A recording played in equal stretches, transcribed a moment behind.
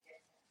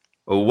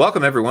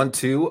Welcome everyone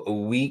to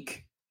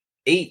week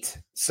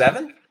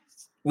 7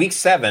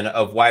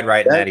 of Wide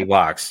Right and Natty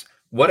Walks.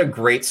 What a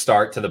great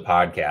start to the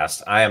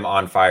podcast. I am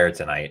on fire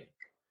tonight.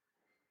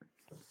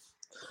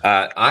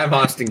 I'm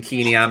Austin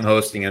Keeney. I'm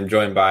hosting. I'm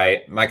joined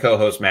by my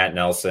co-host, Matt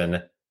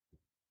Nelson.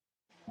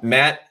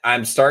 Matt,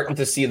 I'm starting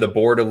to see the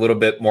board a little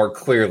bit more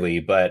clearly,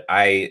 but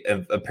I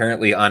am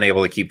apparently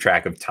unable to keep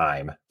track of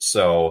time.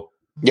 So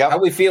how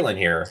we feeling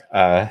here?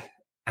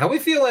 How we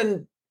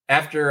feeling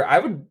after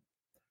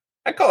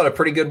I'd call it a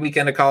pretty good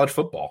weekend of college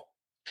football.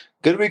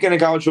 Good weekend of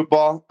college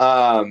football.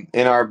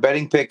 In our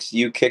betting picks,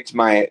 you kicked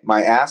my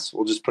ass.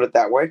 We'll just put it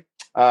that way.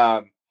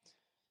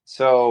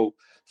 So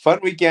fun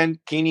weekend,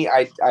 Keeney.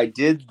 I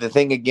did the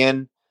thing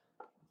again.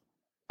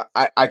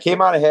 I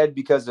came out ahead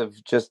because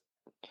of just,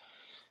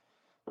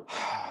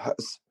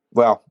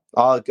 well,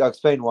 I'll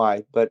explain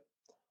why. But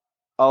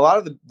a lot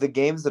of the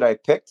games that I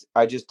picked,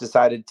 I just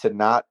decided to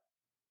not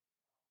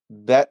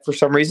bet for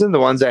some reason. The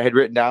ones I had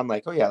written down,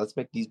 like, oh yeah, let's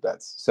make these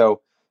bets.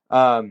 So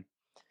the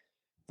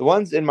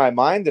ones in my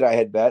mind that I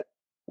had bet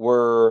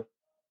were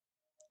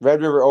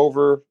Red River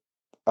over.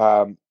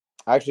 I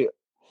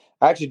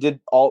actually did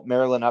alt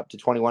Maryland up to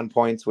 21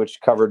 points, which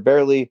covered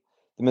barely.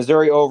 The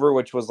Missouri over,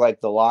 which was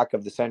like the lock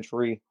of the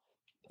century,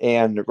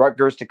 and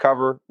Rutgers to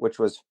cover, which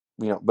was,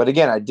 but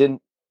again, I don't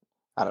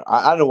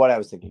know what I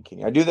was thinking,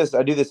 Kenny. I do this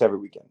every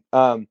weekend.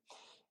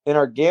 In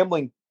our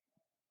gambling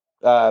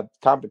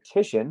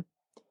competition,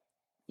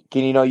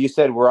 Kenny, you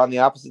said we're on the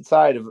opposite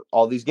side of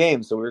all these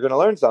games, so we were going to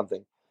learn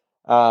something.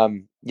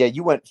 Yeah,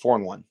 you went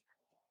 4-1.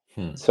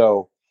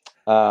 So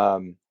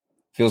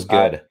feels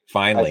good.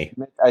 Finally,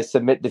 I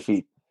submit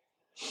defeat.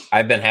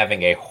 I've been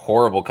having a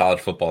horrible college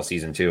football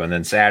season too, and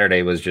then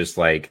Saturday was just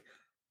like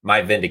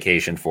my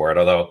vindication for it.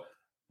 Although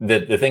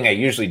the thing I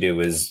usually do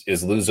is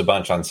lose a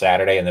bunch on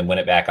Saturday and then win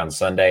it back on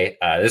Sunday.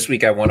 This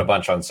week I won a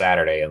bunch on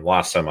Saturday and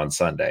lost some on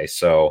Sunday.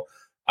 So,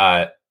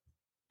 but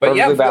perfectly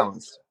yeah,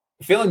 balanced.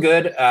 Feeling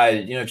good.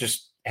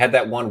 Just had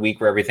that 1 week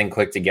where everything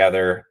clicked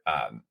together.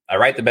 I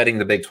write the Betting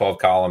the Big 12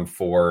 column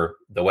for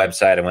the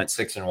website. I went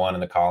 6-1 in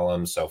the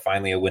column. So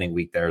finally a winning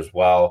week there as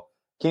well.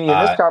 Kenny, in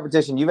this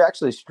competition, you've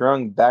actually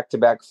strung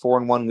back-to-back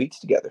 4-1 weeks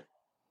together.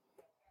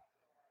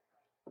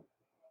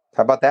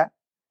 How about that?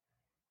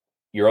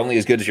 You're only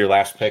as good as your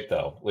last pick,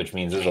 though, which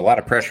means there's a lot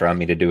of pressure on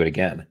me to do it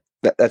again.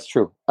 That's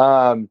true.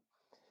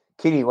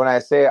 Kenny, when I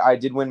say I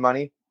did win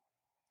money,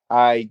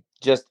 I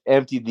just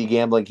emptied the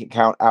gambling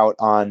account out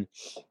on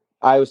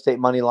Iowa State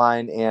money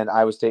line and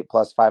Iowa State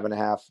plus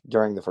 5.5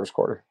 during the first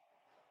quarter.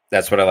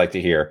 That's what I like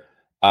to hear.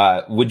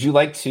 Would you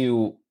like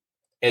to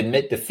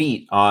admit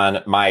defeat on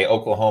my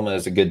Oklahoma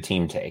is a good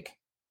team take?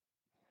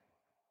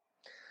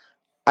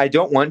 I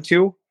don't want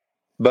to,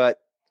 but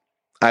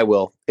I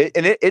will.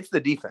 It's the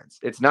defense.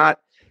 It's not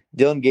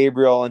Dylan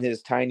Gabriel and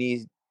his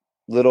tiny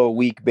little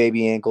weak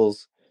baby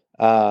ankles.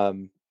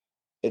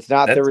 It's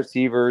not the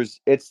receivers.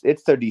 It's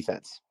their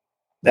defense.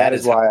 That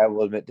is why I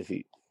will admit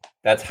defeat.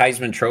 That's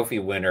Heisman Trophy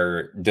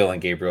winner Dylan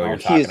Gabriel you're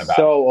talking about. He is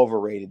so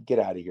overrated. Get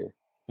out of here.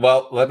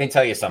 Well, let me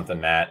tell you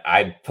something, Matt.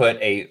 I put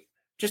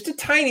just a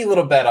tiny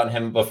little bet on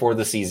him before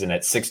the season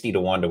at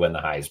 60-1 to win the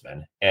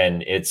Heisman,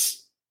 and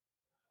it's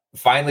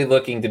finally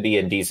looking to be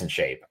in decent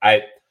shape.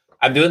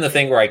 I'm doing the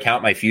thing where I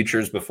count my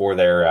futures before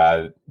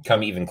they're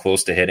come even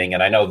close to hitting,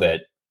 and I know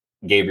that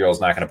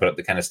Gabriel's not going to put up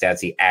the kind of stats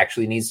he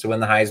actually needs to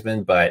win the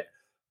Heisman, but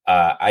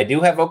I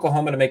do have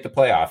Oklahoma to make the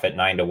playoff at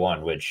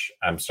 9-1, which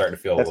I'm starting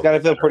to feel. That's got to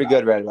feel pretty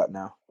good right about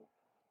now.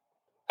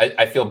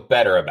 I feel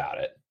better about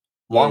it.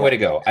 Long way to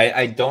go.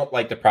 I don't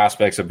like the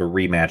prospects of a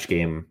rematch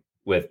game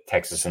with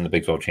Texas in the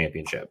Big 12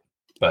 championship,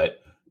 but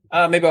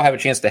maybe I'll have a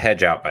chance to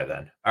hedge out by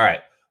then. All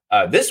right.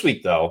 This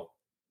week, though,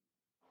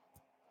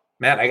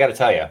 Matt, I got to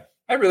tell you,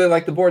 I really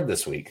like the board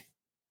this week.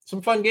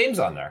 Some fun games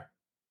on there.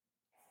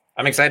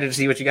 I'm excited to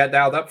see what you got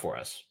dialed up for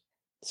us.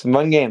 Some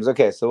fun games.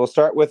 Okay, so we'll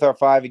start with our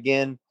 5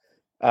 again.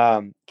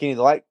 Kenny,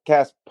 the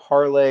Lightcast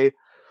parlay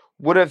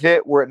would have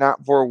hit were it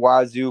not for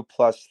Wazoo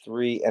plus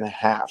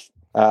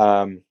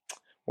 3.5.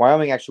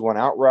 Wyoming actually won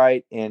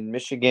outright, and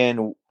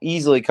Michigan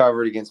easily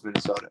covered against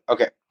Minnesota.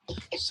 Okay,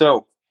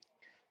 so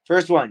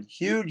first one,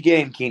 huge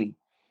game, Kenny.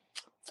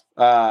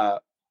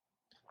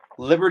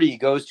 Liberty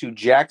goes to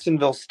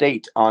Jacksonville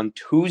State on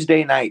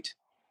Tuesday night.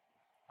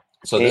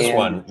 So this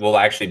one will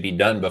actually be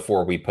done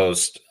before we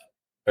post,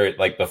 or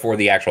like before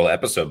the actual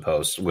episode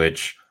posts,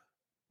 which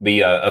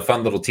be a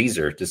fun little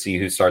teaser to see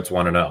who starts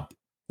 1-0. How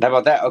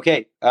about that?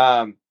 Okay.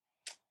 I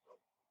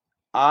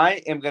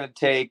am going to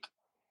take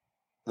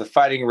the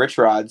Fighting Rich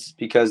Rods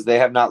because they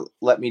have not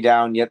let me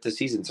down yet this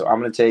season. So I'm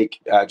going to take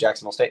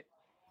Jacksonville State.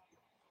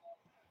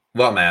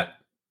 Well, Matt,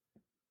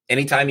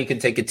 anytime you can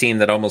take a team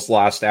that almost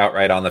lost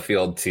outright on the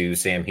field to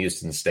Sam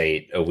Houston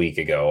State a week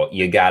ago,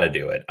 you got to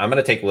do it. I'm going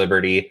to take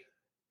Liberty.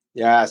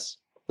 Yes.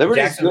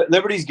 Liberty's good.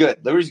 Liberty's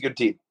a good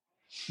team.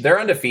 They're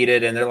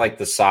undefeated, and they're like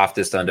the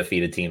softest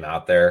undefeated team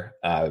out there.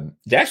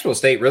 Jacksonville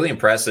State, really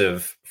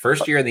impressive.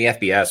 First year in the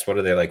FBS. What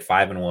are they, like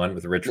 5-1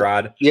 with Rich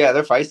Rod? Yeah,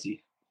 they're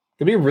feisty.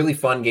 It'll be a really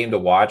fun game to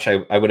watch.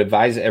 I would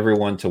advise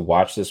everyone to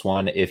watch this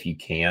one if you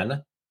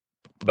can.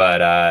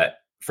 But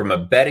from a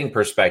betting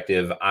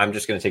perspective, I'm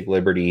just going to take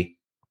Liberty.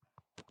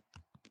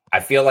 I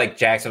feel like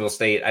Jacksonville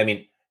State, I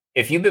mean,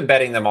 if you've been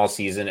betting them all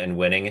season and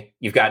winning,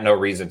 you've got no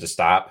reason to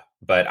stop.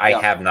 But I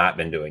have not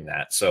been doing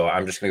that. So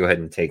I'm just going to go ahead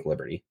and take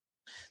Liberty.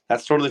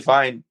 That's totally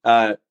fine.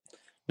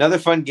 Another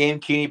fun game,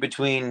 Keeney,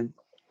 between,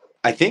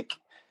 I think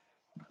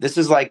this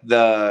is like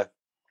the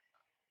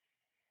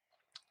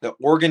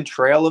Oregon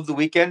Trail of the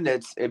weekend.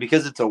 It's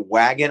because it's a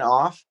wagon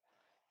off.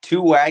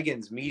 2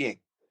 wagons meeting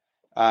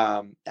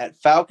at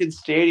Falcon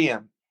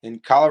Stadium in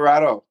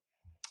Colorado.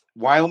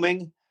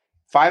 Wyoming,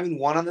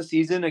 5-1 on the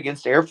season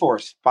against Air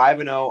Force.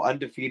 5-0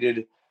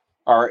 undefeated.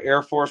 Our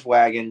Air Force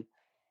wagon.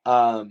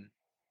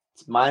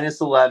 It's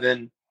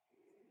 -11.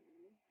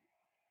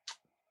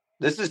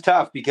 This is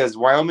tough because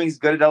Wyoming's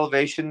good at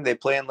elevation. They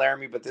play in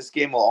Laramie, but this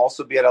game will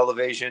also be at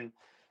elevation.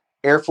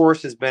 Air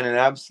Force has been an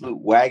absolute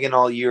wagon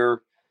all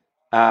year.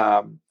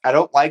 I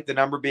don't like the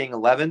number being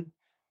 11,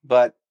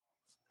 but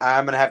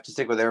I'm going to have to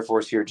stick with Air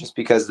Force here just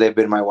because they've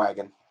been my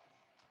wagon.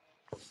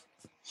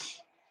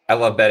 I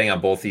love betting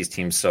on both these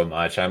teams so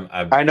much.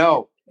 I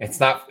know. It's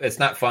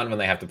not fun when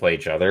they have to play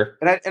each other.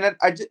 And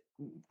I just,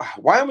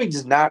 Wyoming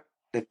does not,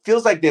 it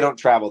feels like they don't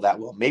travel that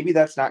well. Maybe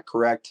that's not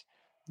correct,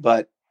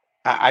 but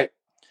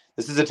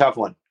this is a tough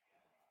one.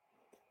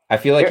 I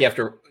feel like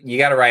you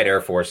got to ride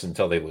Air Force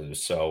until they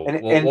lose. So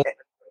we'll Air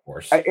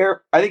Force. I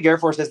think Air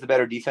Force has the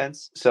better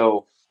defense.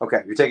 So,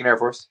 okay, you're taking Air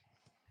Force?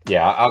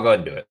 Yeah, I'll go ahead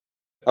and do it.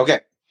 Okay.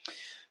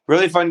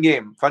 Really fun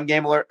game. Fun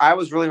game alert. I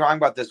was really wrong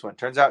about this one.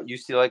 Turns out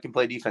UCLA can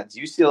play defense.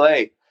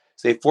 UCLA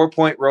is a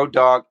 4-point road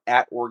dog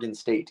at Oregon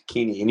State.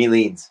 Keeney, any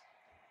leans?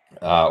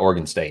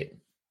 Oregon State.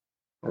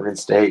 Oregon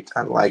State.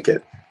 I like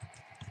it.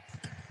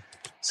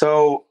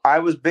 So I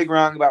was big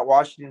wrong about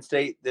Washington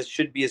State. This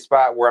should be a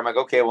spot where I'm like,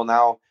 okay, well,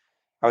 now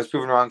I was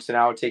proven wrong, so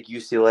now I'll take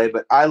UCLA.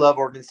 But I love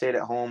Oregon State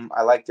at home.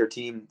 I like their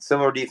team.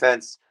 Similar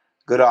defense,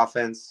 good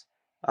offense.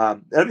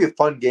 That'll be a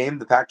fun game.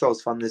 The Pac-12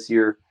 is fun this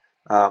year.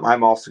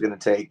 I'm also going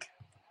to take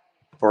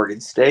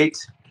Oregon State.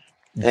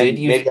 Did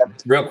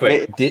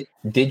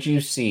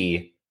you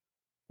see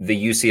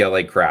the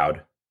UCLA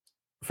crowd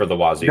for the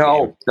Wazoo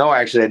game? No,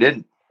 actually I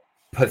didn't.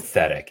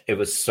 Pathetic. It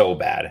was so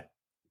bad.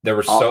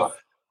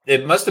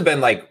 It must have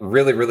been like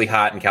really, really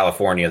hot in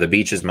California. The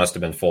beaches must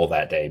have been full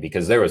that day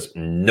because there was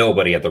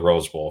nobody at the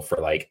Rose Bowl for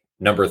like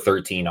number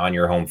 13 on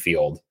your home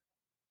field.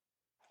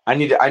 I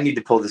need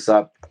to pull this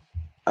up.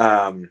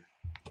 I'll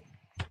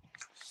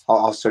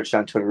search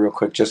down Twitter real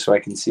quick just so I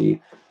can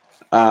see.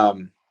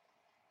 I'm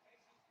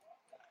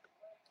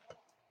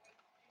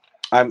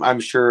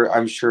sure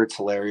it's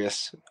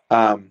hilarious.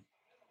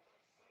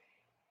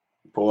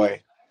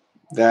 Boy,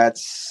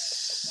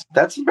 that's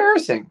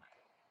embarrassing.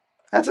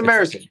 That's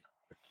embarrassing.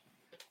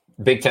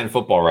 Big Ten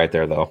football right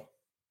there, though.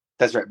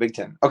 That's right, Big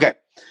Ten. Okay.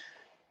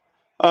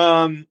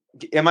 Am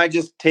I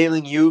just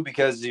tailing you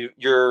because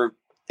you're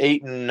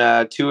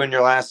 8-2 in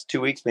your last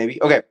 2 weeks,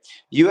 maybe? Okay.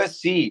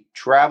 USC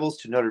travels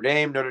to Notre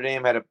Dame. Notre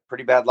Dame had a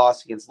pretty bad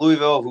loss against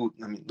Louisville.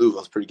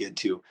 Louisville's pretty good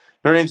too.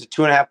 Notre Dame's a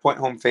 2.5-point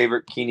home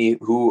favorite. Keeney,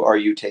 who are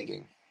you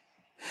taking?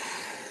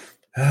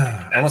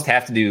 I almost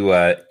have to do.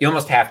 You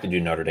almost have to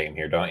do Notre Dame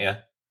here, don't you?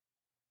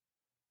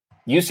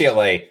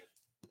 UCLA.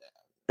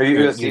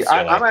 USC.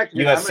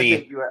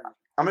 USC.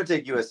 I'm going to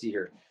take USC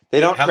here. They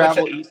don't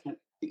travel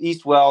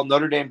east well.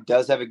 Notre Dame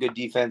does have a good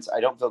defense. I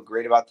don't feel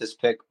great about this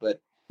pick,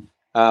 but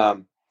I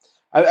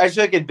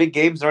feel like in big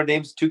games, Notre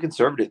Dame's too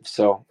conservative.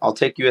 So I'll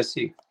take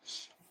USC.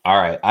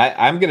 All right.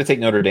 I'm going to take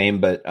Notre Dame,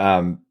 but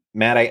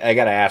Matt, I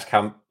got to ask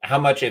how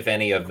much, if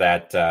any, of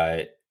that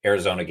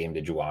Arizona game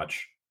did you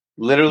watch?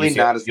 Literally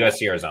not as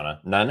USC Arizona.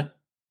 None?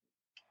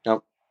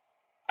 Nope.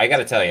 I got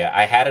to tell you,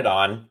 I had it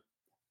on.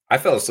 I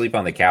fell asleep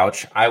on the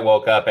couch. I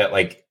woke up at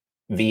like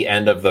the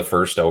end of the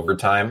first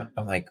overtime.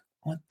 I'm like,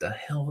 what the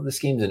hell? This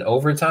game's in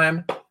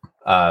overtime?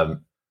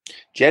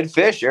 Jed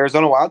Fish,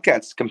 Arizona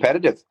Wildcats,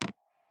 competitive.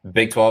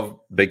 Big 12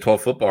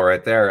 football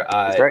right there.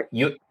 That's right.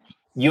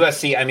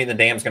 USC, I mean, the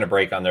dam's going to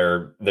break on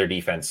their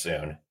defense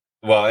soon.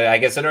 Well, I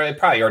guess it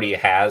probably already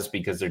has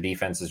because their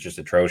defense is just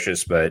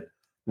atrocious, but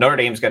Notre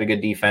Dame's got a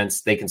good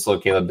defense. They can slow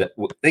Caleb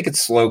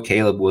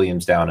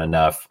Williams down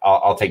enough.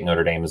 I'll take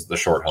Notre Dame as the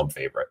short home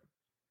favorite.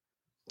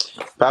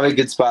 Probably a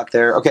good spot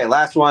there. Okay,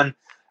 last one.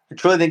 I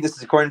truly think this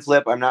is a coin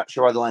flip. I'm not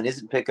sure why the line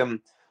isn't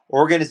pick'em.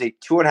 Oregon is a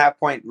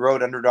 2.5-point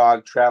road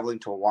underdog traveling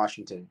to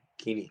Washington.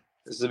 Keeney,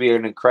 this will be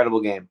an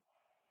incredible game.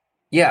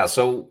 Yeah,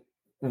 so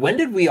when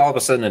did we all of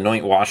a sudden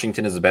anoint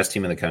Washington as the best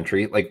team in the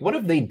country? Like, what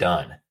have they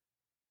done?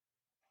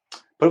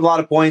 Put a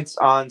lot of points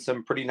on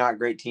some pretty not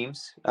great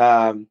teams.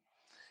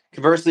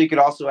 Conversely, you could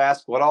also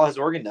ask, what all has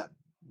Oregon done?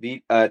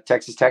 Beat a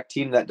Texas Tech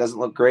team that doesn't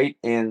look great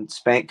and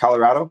spank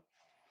Colorado?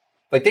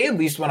 Like, they at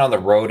least went on the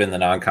road in the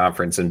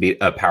non-conference and beat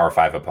a Power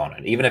 5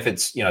 opponent, even if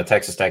it's,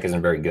 Texas Tech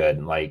isn't very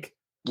good. Like,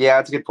 yeah,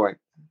 that's a good point.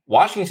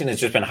 Washington has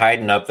just been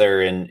hiding up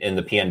there in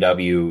the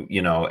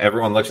PNW.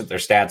 Everyone looks at their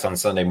stats on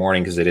Sunday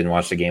morning because they didn't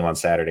watch the game on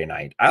Saturday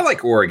night. I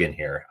like Oregon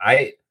here.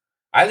 I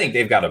think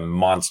they've got a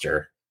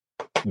monster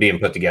being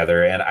put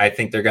together, and I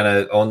think they're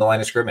going to own the line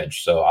of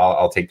scrimmage. So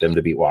I'll take them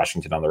to beat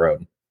Washington on the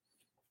road.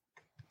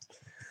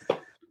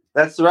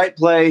 That's the right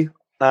play.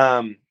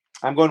 I'm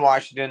going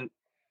Washington.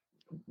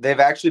 They've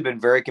actually been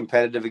very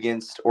competitive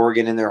against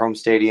Oregon in their home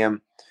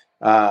stadium.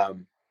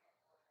 And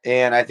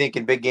I think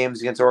in big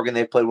games against Oregon,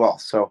 they've played well.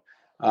 So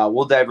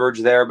we'll diverge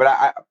there. But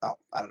I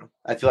don't know.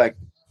 I feel like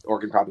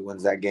Oregon probably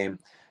wins that game.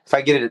 If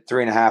I get it at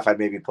 3.5, I'd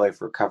maybe play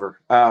for a cover.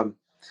 All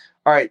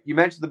right. You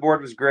mentioned the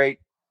board was great.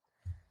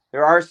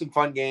 There are some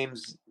fun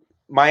games.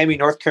 Miami,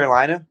 North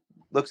Carolina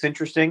looks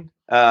interesting.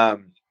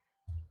 Miami.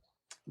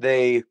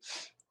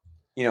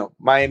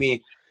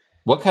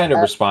 What kind of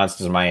response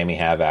does Miami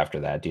have after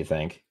that, do you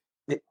think?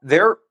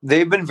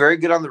 They've been very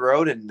good on the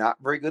road and not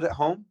very good at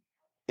home.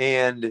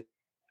 And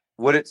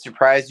would it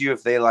surprise you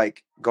if they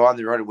go on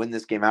the road and win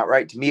this game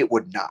outright? To me, it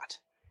would not.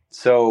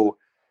 So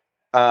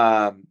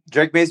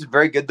Drake May's been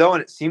very good though,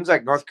 and it seems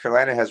like North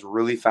Carolina has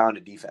really found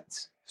a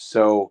defense.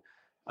 So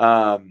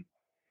I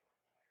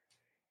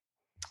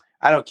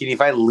don't know, Kenny, if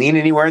I lean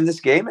anywhere in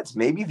this game, it's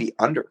maybe the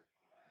under.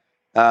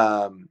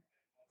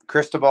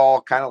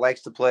 Cristobal kind of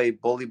likes to play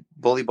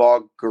bully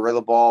ball,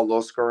 guerrilla ball, low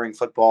scoring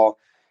football.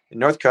 And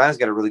North Carolina's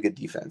got a really good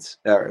defense,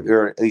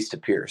 or at least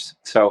appears.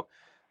 So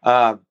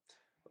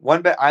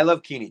one bet, I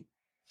love Keeney.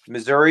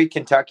 Missouri,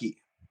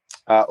 Kentucky,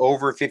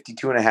 over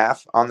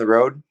 52.5 on the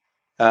road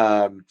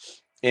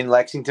in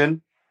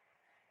Lexington.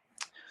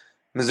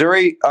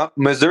 Missouri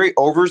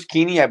overs,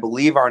 Keeney, I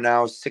believe, are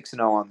now 6-0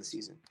 on the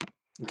season,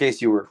 in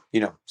case you were,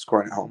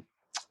 scoring at home.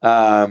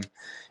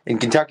 And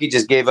Kentucky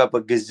just gave up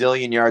a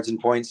gazillion yards and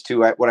points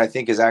to what I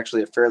think is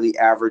actually a fairly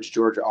average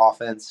Georgia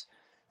offense.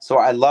 So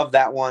I love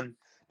that one.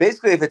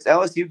 Basically, if it's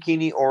LSU,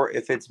 Keeney, or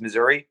if it's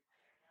Missouri,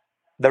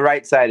 the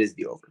right side is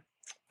the over.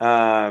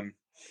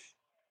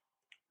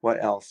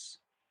 What else?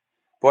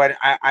 Boy,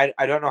 I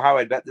don't know how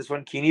I'd bet this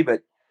one, Keeney,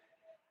 but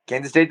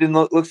Kansas State didn't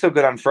look so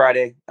good on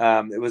Friday.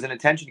 It was an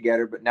attention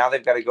getter, but now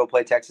they've got to go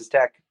play Texas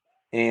Tech.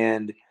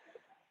 And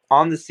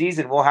on the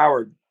season, Will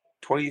Howard,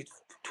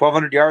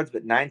 1,200 yards,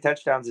 but 9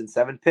 touchdowns and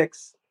 7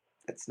 picks.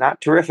 It's not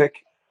terrific.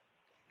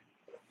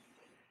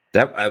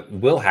 That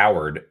Will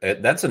Howard,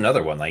 that's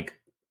another one.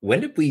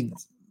 When did we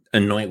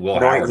anoint Will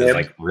Howard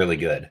as really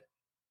good?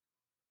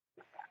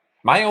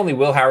 My only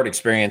Will Howard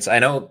experience, I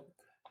know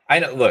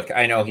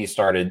he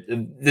started.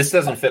 This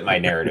doesn't fit my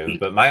narrative,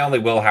 but my only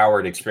Will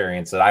Howard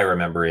experience that I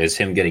remember is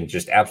him getting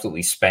just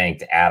absolutely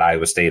spanked at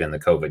Iowa State in the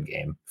COVID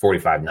game,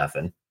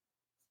 45-0.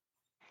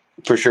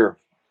 For sure.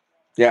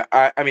 Yeah,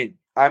 I mean,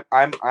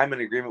 I'm in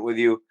agreement with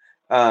you.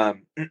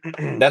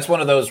 That's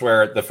one of those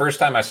where the first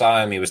time I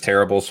saw him, he was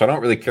terrible. So I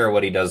don't really care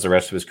what he does the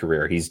rest of his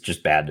career. He's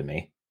just bad to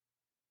me.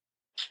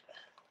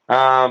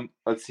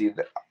 Let's see.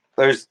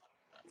 There's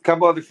a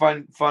couple other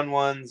fun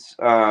ones.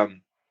 BYU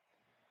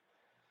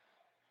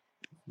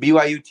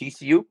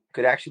TCU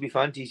could actually be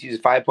fun. TCU is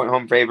a 5-point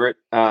home favorite.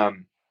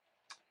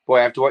 Boy,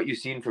 after what you've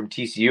seen from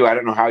TCU, I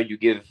don't know how you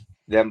give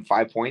them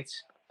 5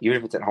 points, even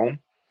if it's at home.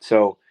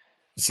 So,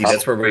 see,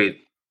 that's where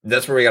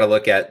we got to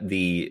look at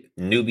the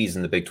newbies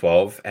in the Big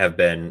 12 have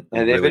been.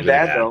 And they've been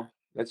bad though.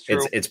 That's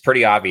true. It's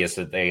pretty obvious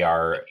that they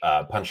are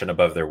punching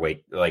above their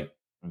weight.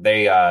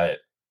 They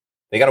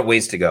got a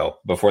ways to go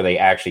before they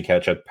actually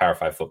catch up to Power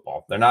 5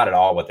 football. They're not at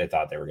all what they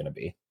thought they were going to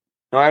be.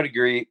 No, I would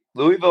agree.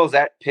 Louisville's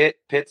at Pitt.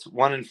 Pitt's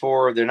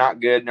 1-4. They're not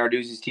good.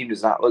 Narduzzi's team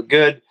does not look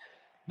good,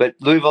 but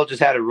Louisville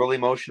just had a really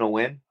emotional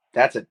win.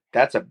 That's a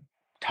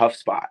tough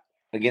spot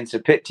against a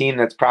Pitt team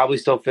that's probably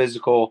still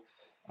physical.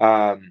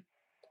 They're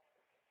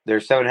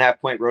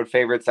 7.5-point road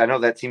favorites. I know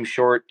that seems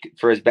short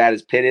for as bad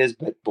as Pitt is,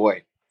 but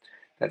boy,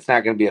 that's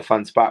not going to be a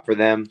fun spot for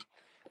them.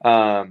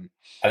 I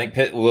think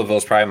Pitt Louisville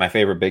is probably my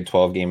favorite Big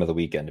 12 game of the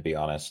weekend, to be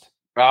honest.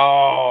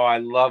 Oh, I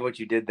love what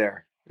you did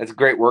there. That's a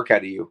great work out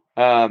of you.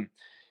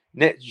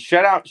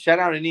 Shout out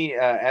any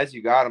as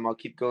you got them. I'll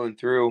keep going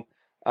through.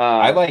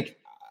 I like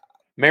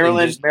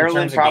Maryland.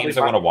 Maryland probably games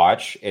I want to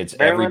watch. It's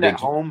Maryland every at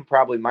home,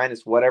 probably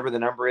minus whatever the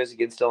number is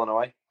against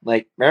Illinois.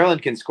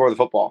 Maryland can score the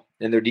football,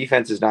 and their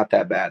defense is not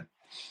that bad.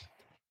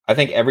 I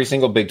think every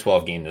single Big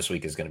 12 game this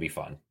week is going to be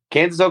fun.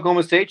 Kansas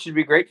Oklahoma State should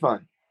be great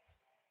fun.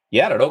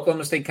 Yeah, did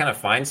Oklahoma State kind of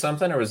find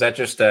something, or was that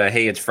just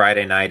hey, it's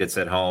Friday night, it's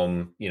at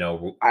home,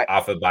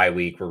 off of bye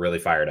week, we're really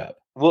fired up?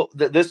 Well,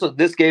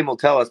 this game will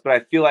tell us, but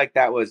I feel like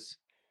that was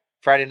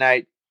Friday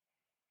night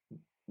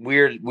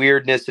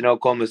weirdness in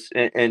Oklahoma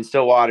and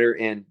Stillwater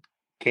and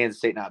Kansas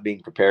State not being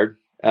prepared.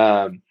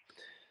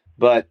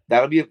 But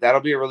that'll be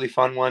a really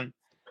fun one.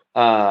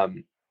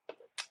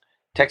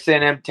 Texas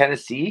A&M,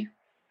 Tennessee.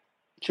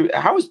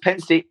 How is Penn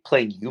State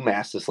playing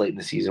UMass this late in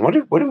the season? What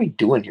are we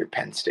doing here,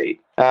 Penn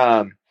State?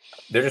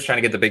 They're just trying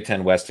to get the Big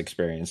Ten West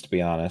experience, to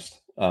be honest.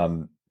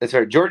 That's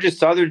right. Georgia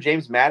Southern,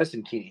 James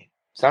Madison, Keeney.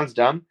 Sounds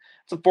dumb.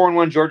 It's a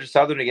 4-1 Georgia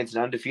Southern against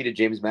an undefeated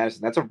James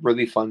Madison. That's a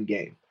really fun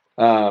game.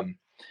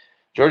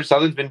 Georgia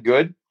Southern's been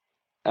good.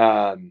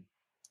 That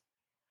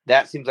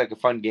seems like a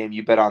fun game.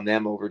 You bet on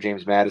them over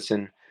James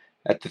Madison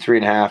at the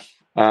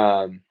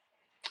 3.5.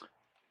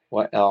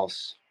 What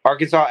else?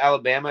 Arkansas,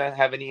 Alabama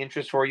have any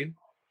interest for you?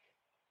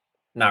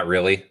 Not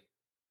really.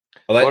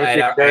 Well, I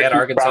had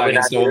Arkansas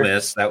against Ole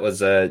Miss. That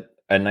was a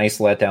nice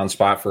letdown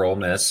spot for Ole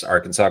Miss.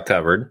 Arkansas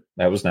covered.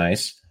 That was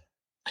nice.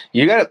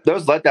 You got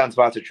those letdown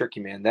spots are tricky,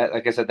 man. That,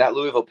 like I said, that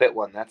Louisville Pitt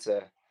one,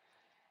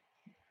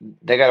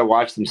 they got to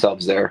watch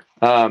themselves there.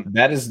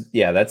 That's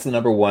the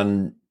number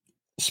one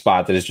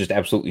spot that is just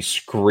absolutely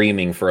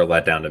screaming for a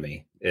letdown to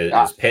me.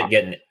 Is Pitt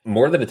getting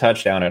more than a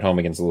touchdown at home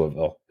against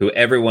Louisville, who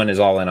everyone is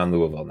all in on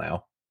Louisville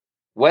now.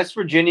 West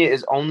Virginia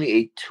is only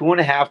a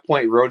 2.5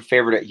 point road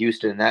favorite at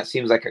Houston. That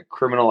seems like a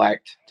criminal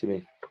act to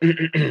me.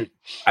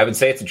 I would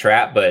say it's a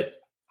trap, but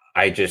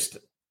I keep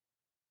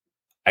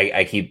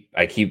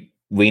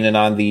leaning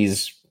on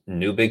these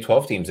new Big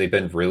 12 teams. They've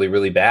been really,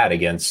 really bad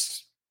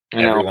against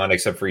everyone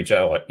except for each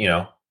other.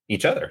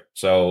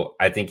 So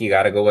I think you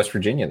got to go West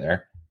Virginia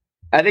there.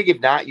 I think if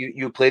not,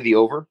 you play the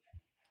over.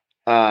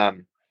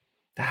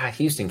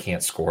 Houston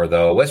can't score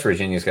though. West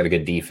Virginia's got a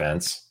good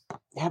defense.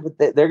 Yeah, but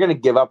they're going to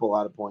give up a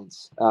lot of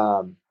points.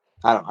 I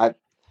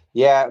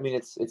mean,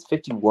 it's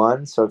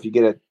 51. So if you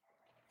get a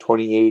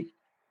 28-24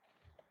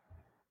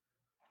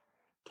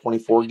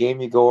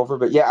 game, you go over.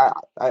 But yeah,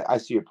 I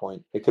see your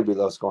point. It could be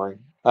low scoring.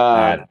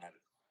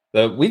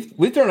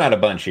 We've thrown out a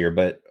bunch here,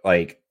 but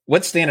like,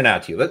 what's standing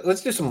out to you?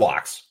 Let's do some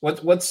locks.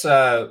 Let's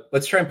try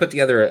and put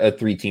together a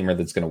 3-teamer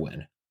that's going to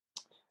win.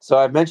 So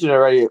I've mentioned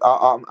already.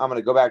 I'm going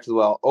to go back to the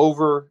well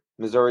over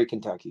Missouri,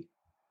 Kentucky.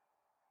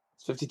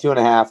 It's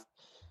 52.5.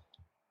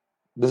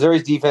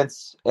 Missouri's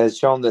defense has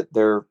shown that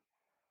they're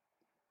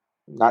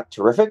not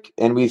terrific,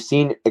 and we've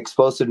seen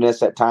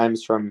explosiveness at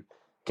times from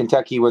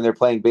Kentucky when they're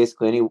playing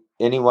basically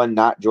anyone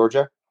not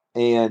Georgia.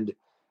 And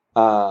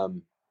I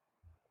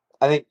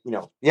think,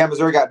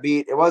 Missouri got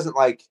beat. It wasn't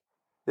like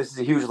this is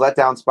a huge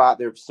letdown spot.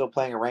 They're still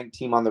playing a ranked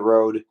team on the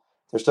road.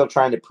 They're still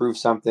trying to prove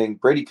something.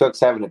 Brady Cook's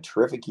having a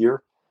terrific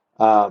year.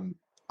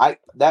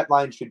 That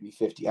line should be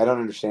 50. I don't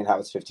understand how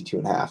it's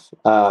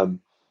 52.5.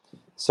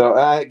 So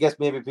I guess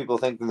maybe people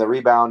think the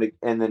rebound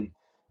and then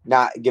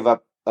not give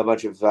up a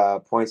bunch of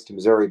points to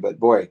Missouri. But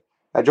boy,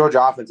 that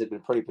Georgia offense had been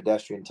pretty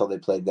pedestrian until they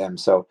played them.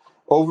 So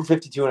over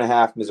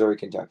 52.5, Missouri,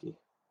 Kentucky.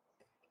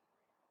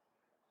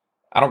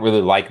 I don't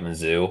really like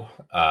Mizzou.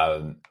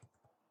 I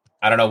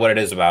don't know what it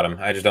is about them.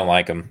 I just don't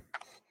like them.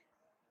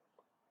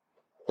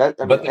 But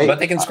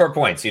they can score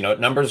points.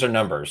 Numbers are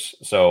numbers.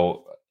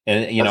 So,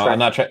 and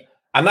right.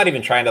 I'm not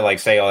even trying to like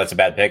say, oh, that's a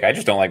bad pick. I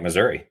just don't like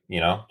Missouri.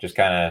 Just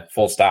kind of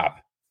full stop.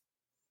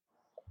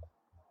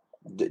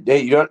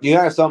 You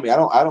gotta tell me. I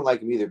don't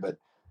like them either, but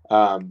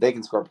they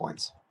can score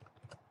points.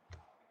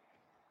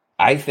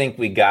 I think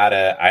we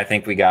gotta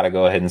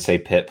go ahead and say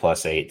Pitt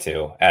 +8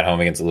 too at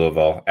home against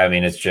Louisville. I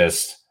mean, it's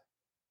just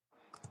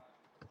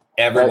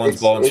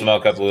everyone's blowing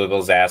smoke up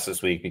Louisville's ass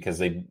this week because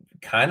they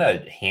kind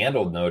of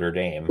handled Notre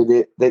Dame.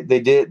 They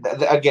did.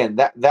 Again,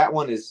 that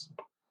one is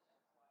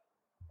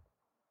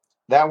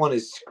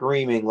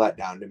screaming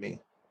letdown to me.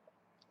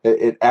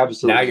 It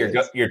absolutely.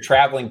 Now you're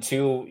traveling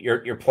to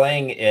you're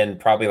playing in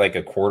probably like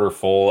a quarter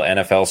full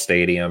NFL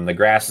stadium. The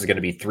grass is going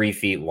to be 3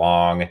 feet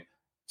long,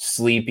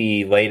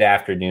 sleepy, late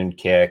afternoon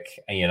kick.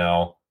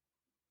 I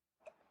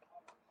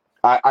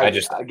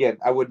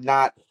would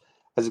not,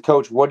 as a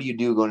coach. What do you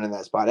do going in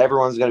that spot?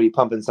 Everyone's going to be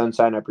pumping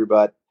sunshine up your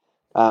butt.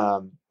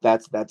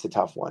 That's a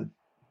tough one.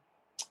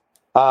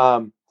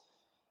 I'm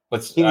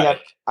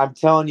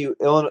telling you,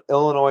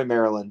 Illinois,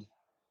 Maryland.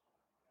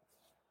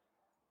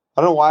 I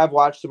don't know why I've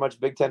watched so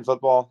much Big Ten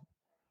football.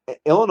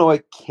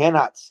 Illinois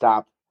cannot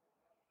stop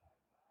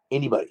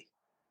anybody.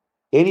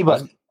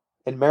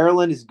 And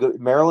Maryland is good.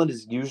 Maryland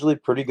is usually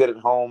pretty good at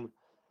home.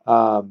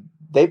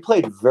 They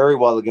played very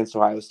well against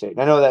Ohio State.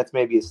 And I know that's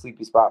maybe a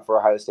sleepy spot for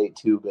Ohio State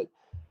too, but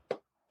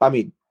I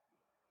mean,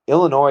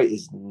 Illinois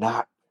is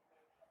not,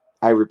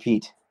 I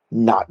repeat,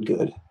 not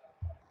good.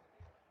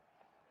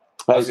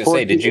 I was going to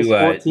say, did you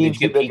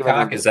get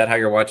Peacock? Is that how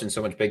you're watching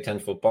so much Big Ten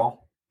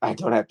football? I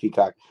don't have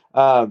Peacock.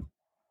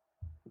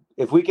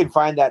 If we can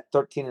find that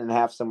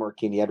 13.5 somewhere,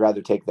 Keeney, I'd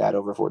rather take that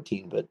over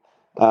 14. But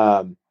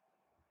all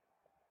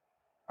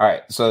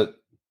right, so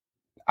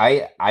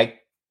I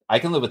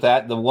can live with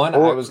that. The one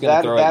I was going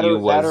to throw at you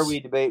was or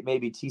we debate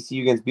maybe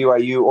TCU against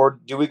BYU, or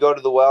do we go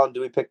to the well and do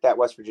we pick that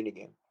West Virginia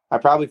game? I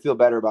probably feel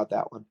better about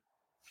that one.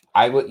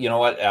 I would. You know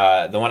what?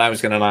 The one I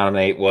was going to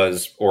nominate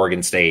was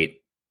Oregon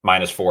State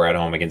 -4 at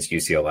home against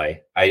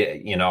UCLA.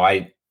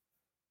 I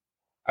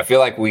feel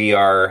like we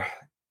are.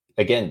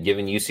 Again,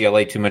 giving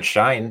UCLA too much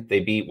shine. They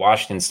beat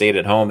Washington State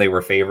at home. They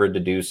were favored to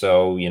do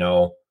so,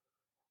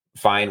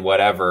 fine,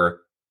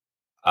 whatever.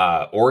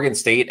 Oregon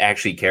State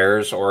actually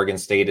cares. Oregon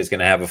State is going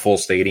to have a full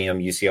stadium.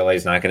 UCLA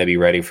is not going to be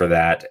ready for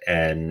that.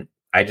 And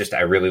I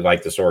really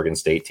like this Oregon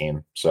State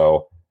team.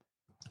 So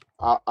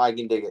I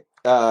can dig it.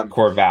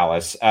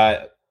 Corvallis.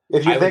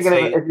 If you're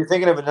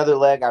thinking of another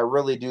leg, I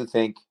really do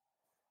think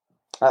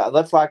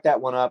let's lock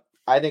that one up.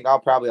 I think I'll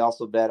probably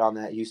also bet on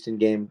that Houston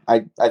game.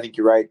 I think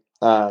you're right.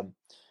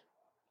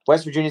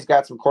 West Virginia's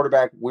got some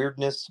quarterback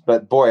weirdness,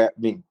 but boy, I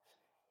mean,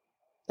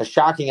 a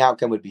shocking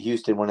outcome would be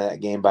Houston winning that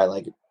game by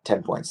like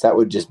 10 points. That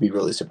would just be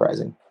really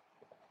surprising.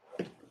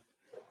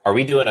 Are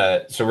we doing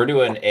we're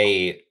doing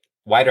a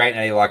wide right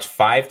Natty Locks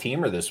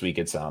 5-teamer this week,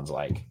 it sounds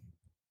like.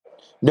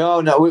 No,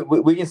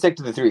 we can stick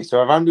to the 3.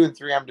 So if I'm doing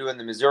 3, I'm doing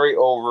the Missouri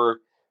over,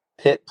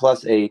 Pitt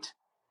 +8,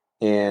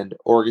 and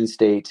Oregon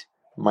State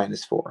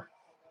 -4.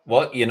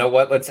 Well, you know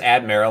what? Let's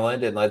add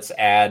Maryland and let's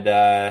add.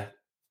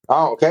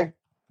 Okay.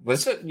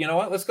 You know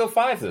what? Let's go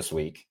 5 this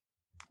week.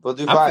 We'll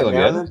do I'm 5. feeling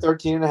Maryland good.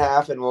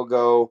 13.5, and we'll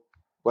go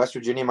West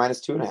Virginia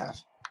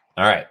 -2.5.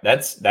 All right,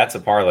 that's a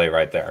parlay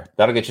right there.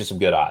 That'll get you some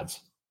good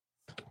odds.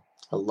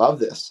 I love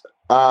this.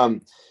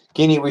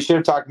 Keeney, we should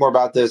have talked more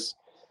about this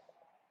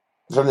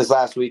from this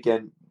last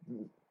weekend.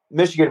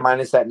 Michigan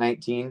minus that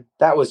 19.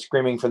 That was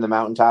screaming from the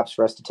mountaintops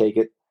for us to take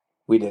it.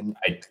 We didn't.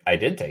 I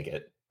did take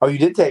it. Oh, you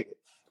did take it?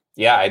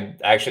 Yeah,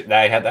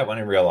 I had that one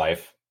in real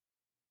life.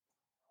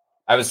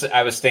 I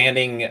was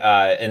standing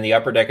in the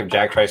upper deck of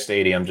Jack Trice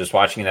Stadium, just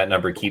watching that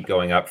number keep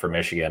going up for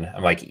Michigan.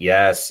 I'm like,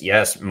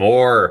 yes,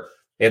 more.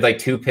 They had like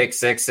 2 pick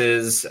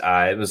sixes.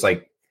 It was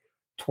like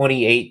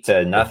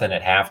 28-0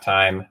 at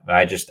halftime.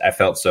 I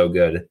felt so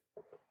good.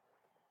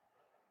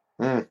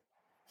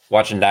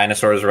 Watching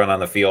dinosaurs run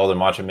on the field and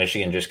watching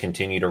Michigan just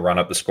continue to run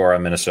up the score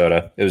on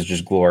Minnesota. It was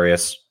just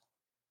glorious.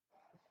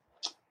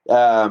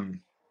 Kenny,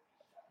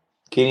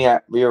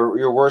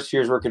 your worst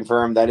fears were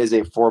confirmed. That is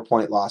a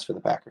 4-point loss for the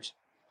Packers.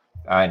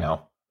 I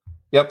know.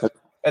 Yep.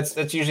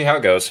 That's usually how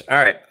it goes. All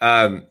right.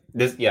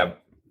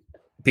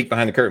 Peek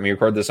behind the curtain. We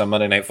record this on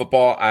Monday Night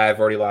Football.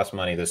 I've already lost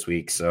money this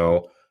week,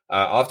 so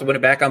I'll have to win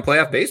it back on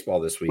playoff baseball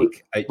this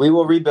week. We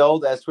will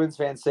rebuild, as Twins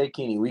fans say,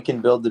 Keeney. We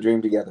can build the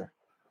dream together.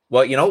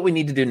 Well, you know what we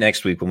need to do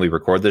next week when we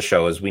record the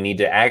show is we need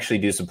to actually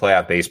do some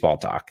playoff baseball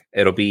talk.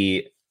 It'll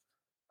be,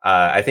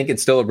 I think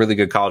it's still a really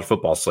good college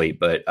football slate,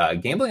 but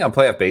gambling on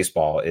playoff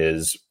baseball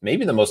is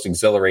maybe the most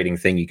exhilarating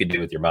thing you could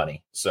do with your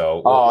money.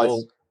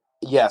 So,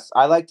 yes,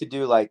 I like to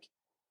do like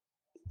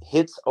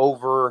hits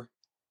over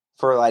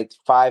for like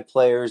 5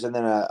 players, and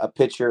then a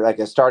pitcher, like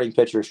a starting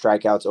pitcher,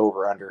 strikeouts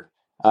over under.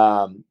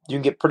 You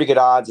can get pretty good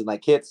odds, and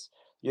like hits,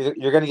 you're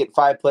going to get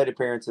 5 plate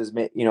appearances,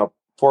 4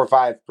 or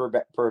 5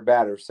 per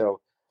batter.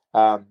 So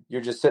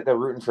you're just sitting there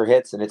rooting for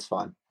hits, and it's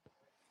fun.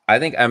 I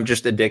think I'm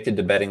just addicted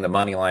to betting the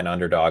money line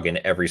underdog in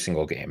every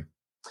single game.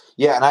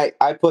 Yeah, and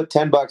I put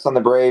 $10 on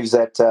the Braves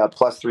at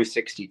plus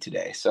 360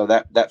 today, so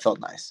that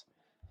felt nice.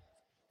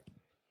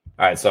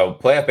 All right, so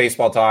playoff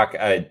baseball talk.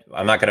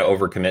 I'm not going to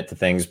overcommit to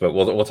things, but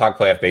we'll talk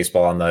playoff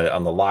baseball on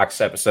the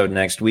locks episode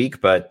next week.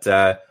 But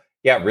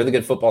really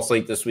good football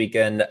slate this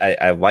weekend.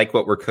 I like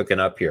what we're cooking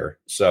up here.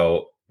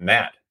 So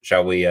Matt,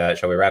 shall we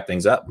wrap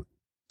things up?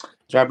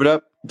 Let's wrap it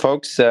up,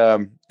 folks.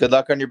 Good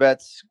luck on your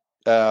bets.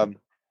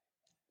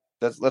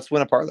 Let's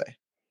win a parlay.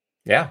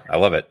 Yeah, I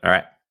love it. All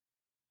right.